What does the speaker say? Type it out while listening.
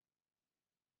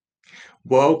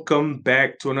Welcome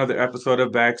back to another episode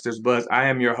of Baxter's Buzz. I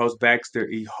am your host, Baxter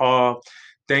E. Hall.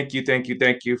 Thank you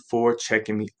for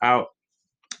checking me out.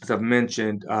 As I've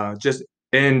mentioned, just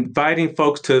inviting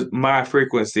folks to my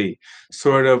frequency,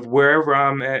 sort of wherever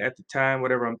I'm at the time,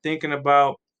 whatever I'm thinking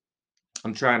about.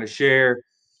 I'm trying to share,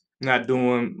 not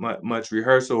doing much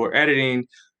rehearsal or editing,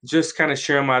 just kind of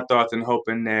sharing my thoughts and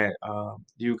hoping that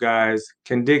you guys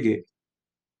can dig it.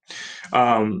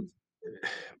 Um,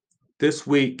 this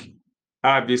week,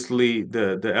 obviously,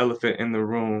 the elephant in the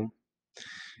room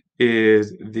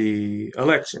is the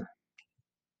election.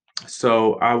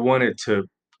 So I wanted to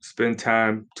spend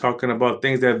time talking about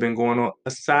things that have been going on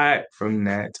aside from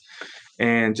that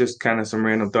and just kind of some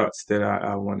random thoughts that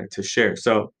I wanted to share.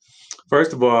 So,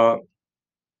 first of all,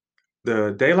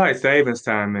 the daylight savings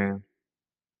time, man,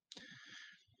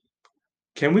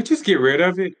 can we just get rid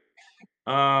of it?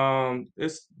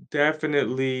 It's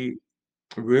definitely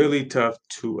really tough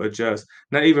to adjust,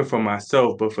 not even for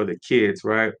myself, but for the kids,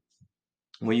 right?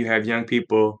 When you have young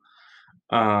people,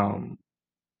 um,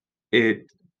 it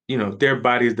their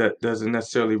bodies that doesn't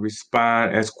necessarily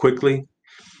respond as quickly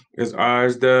as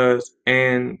ours does,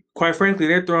 and quite frankly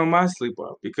they're throwing my sleep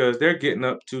off because they're getting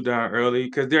up too darn early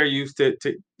because they're used to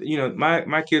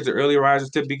my kids are early risers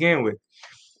to begin with,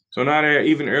 so now they're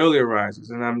even earlier risers,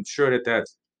 and I'm sure that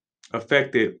that's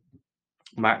affected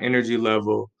my energy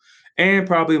level and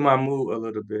probably my mood a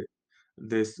little bit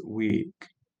this week.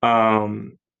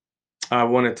 um I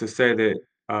wanted to say that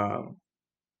uh,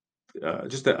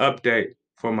 just an update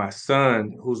for my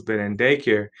son who's been in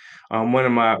daycare. One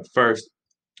of my first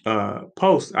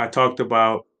posts, I talked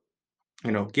about,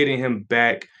 getting him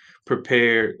back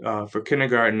prepared for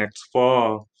kindergarten next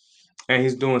fall, and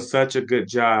he's doing such a good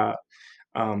job.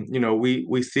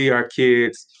 We see our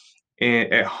kids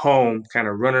at home, kind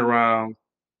of running around,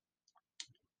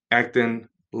 acting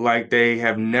like they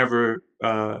have never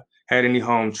had any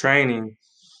home training,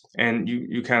 and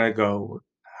you kind of go,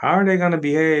 how are they going to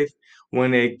behave when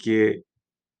they get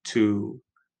to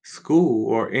school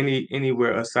or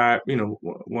anywhere aside,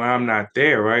 where I'm not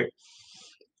there, right?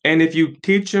 And if you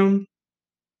teach them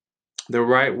the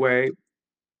right way,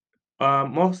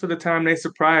 most of the time they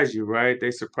surprise you, right?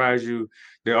 They surprise you.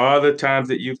 There are all the times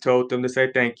that you've told them to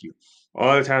say thank you,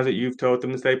 all the times that you've told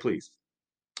them to say please,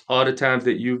 all the times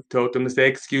that you've told them to say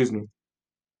excuse me,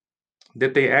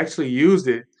 that they actually use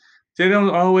it. They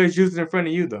don't always use it in front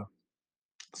of you though.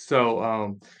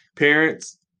 So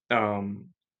parents, um,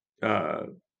 uh,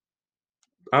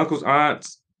 uncles,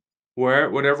 aunts,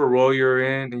 whatever role you're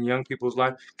in young people's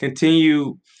life,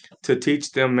 continue to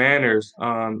teach them manners.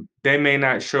 They may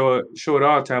not show it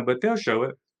all the time, but they'll show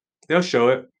it. They'll show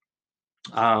it.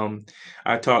 Um,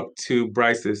 I talked to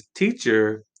Bryce's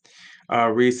teacher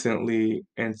recently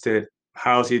and said,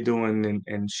 "How's he doing?"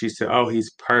 And she said, "Oh,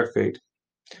 he's perfect."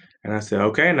 And I said,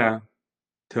 "Okay, now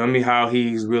tell me how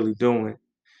he's really doing."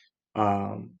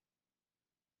 Um,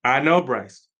 I know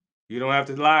Bryce. You don't have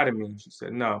to lie to me. She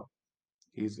said, "No,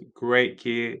 he's a great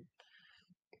kid.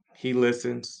 He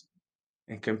listens.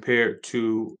 And compared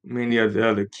to many of the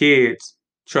other kids,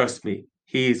 trust me,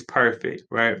 he's perfect,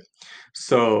 right?"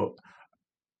 So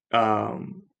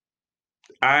um,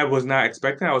 I was not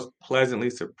expecting. I was pleasantly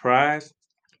surprised,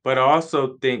 but I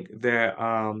also think that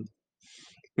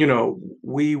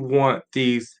we want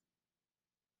these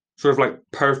sort of like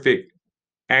perfect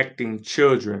acting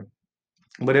children.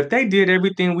 But if they did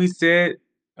everything we said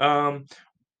um,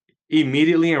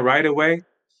 immediately and right away,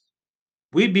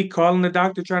 we'd be calling the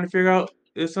doctor trying to figure out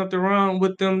is something wrong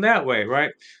with them that way,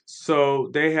 right? So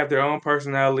they have their own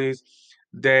personalities.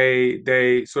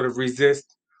 They sort of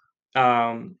resist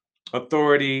um,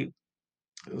 authority.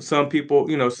 Some people,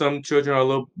 some children are a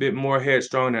little bit more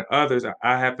headstrong than others.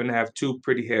 I happen to have two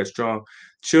pretty headstrong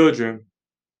children.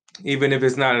 Even if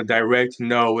it's not a direct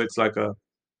no, it's like a,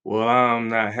 well, I'm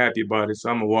not happy about it, so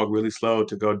I'm gonna walk really slow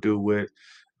to go do what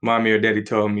mommy or daddy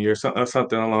told me, or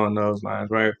something along those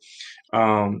lines, right?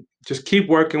 Just keep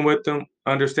working with them.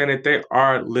 Understand that they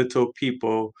are little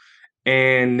people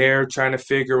and they're trying to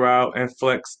figure out and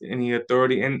flex any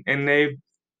authority, and they've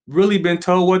really been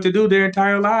told what to do their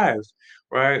entire lives,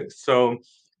 right? So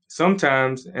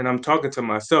sometimes, and I'm talking to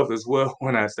myself as well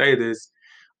when I say this,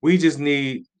 we just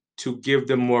need to give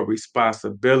them more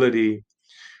responsibility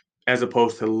as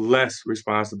opposed to less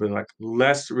responsibility, like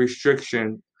less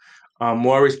restriction,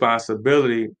 more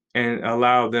responsibility, and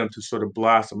allow them to sort of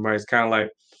blossom, right? It's kind of like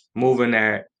moving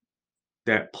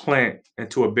that plant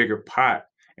into a bigger pot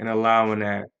and allowing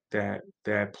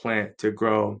that plant to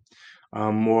grow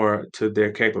more to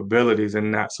their capabilities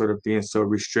and not sort of being so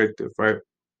restrictive, right?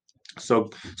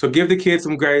 So give the kids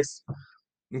some grace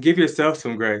and give yourself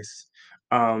some grace.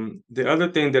 The other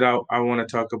thing that I want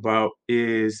to talk about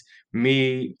is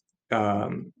me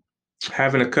um,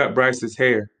 having to cut Bryce's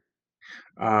hair.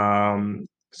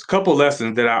 It's a couple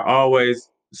lessons that I always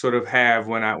sort of have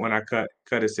when I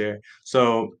cut his hair.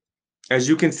 So as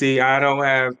you can see, I don't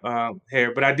have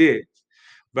hair, but I did,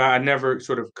 but I never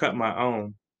sort of cut my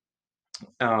own.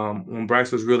 When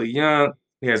Bryce was really young,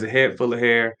 he has a head full of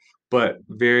hair, but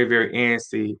very, very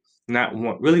antsy,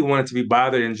 really wanted to be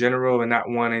bothered in general and not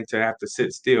wanting to have to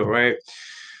sit still, right?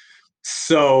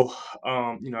 So,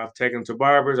 I've taken him to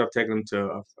barbers, I've taken him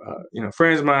to,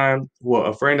 friends of mine, well,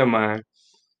 a friend of mine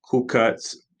who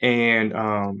cuts and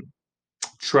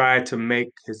try to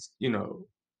make his,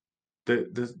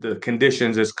 the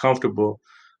conditions as comfortable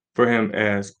for him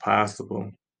as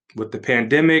possible. With the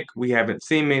pandemic, we haven't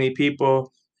seen many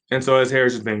people, and so his hair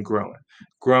has just been growing,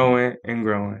 growing and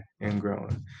growing and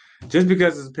growing. Just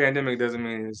because it's a pandemic doesn't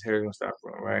mean his hair is gonna stop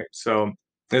growing, right? So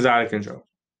it's out of control.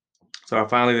 So I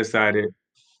finally decided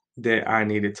that I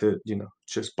needed to,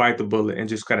 just bite the bullet and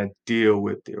just kind of deal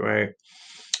with it, right?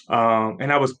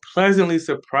 And I was pleasantly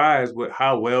surprised with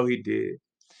how well he did.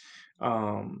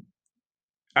 Um,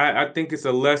 I think it's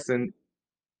a lesson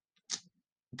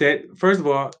that, first of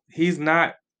all, he's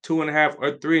not 2.5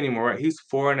 or three anymore, right? He's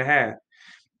 4.5.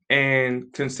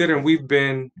 And considering we've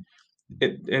been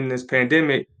in this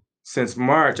pandemic since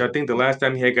March, I think the last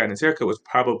time he had gotten his haircut was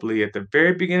probably at the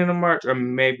very beginning of March or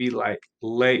maybe like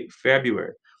late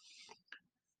February.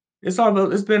 It's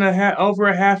been over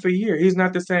a half a year. He's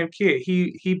not the same kid.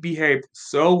 He behaved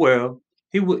so well.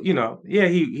 He would, yeah,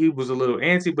 he was a little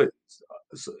antsy, but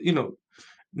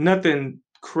nothing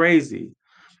crazy.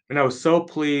 And I was so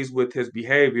pleased with his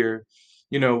behavior.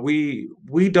 We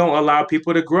don't allow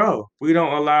people to grow. We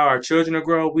don't allow our children to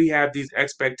grow. We have these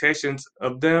expectations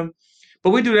of them,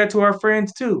 but we do that to our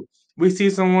friends too. We see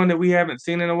someone that we haven't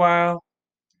seen in a while,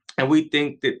 and we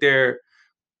think that they're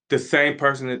the same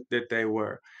person that they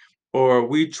were, or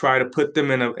we try to put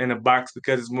them in a box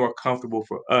because it's more comfortable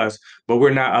for us, but we're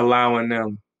not allowing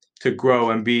them to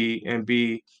grow and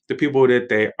be the people that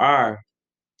they are.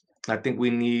 I think we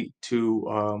need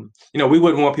to, we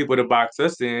wouldn't want people to box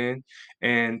us in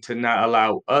and to not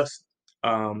allow us,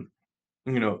 um,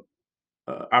 you know,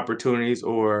 opportunities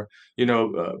or, you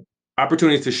know, uh,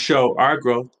 opportunities to show our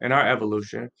growth and our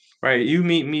evolution, right? You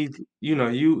meet me,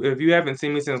 if you haven't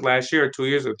seen me since last year or 2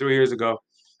 years or 3 years ago,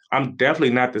 I'm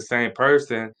definitely not the same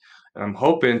person. I'm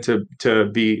hoping to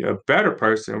be a better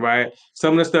person, right?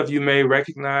 Some of the stuff you may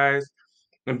recognize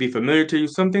and be familiar to you.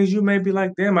 Some things you may be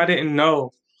like, damn, I didn't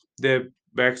know that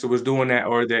Baxter was doing that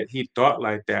or that he thought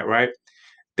like that, right?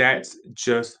 That's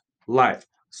just life.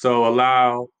 So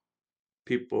allow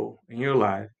people in your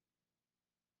life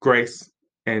grace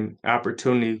and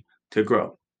opportunity to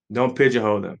grow. Don't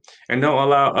pigeonhole them. And don't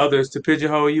allow others to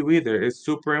pigeonhole you either. It's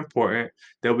super important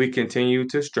that we continue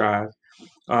to strive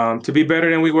to be better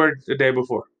than we were the day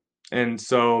before. And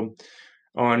so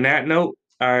on that note,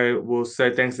 I will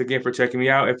say thanks again for checking me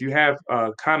out. If you have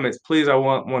comments, please, I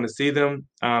want to see them.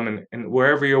 And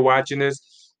wherever you're watching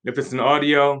this, if it's an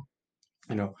audio,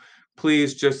 you know,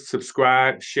 please just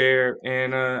subscribe, share,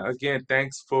 and again,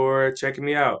 thanks for checking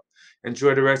me out.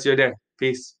 Enjoy the rest of your day.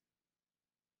 Peace.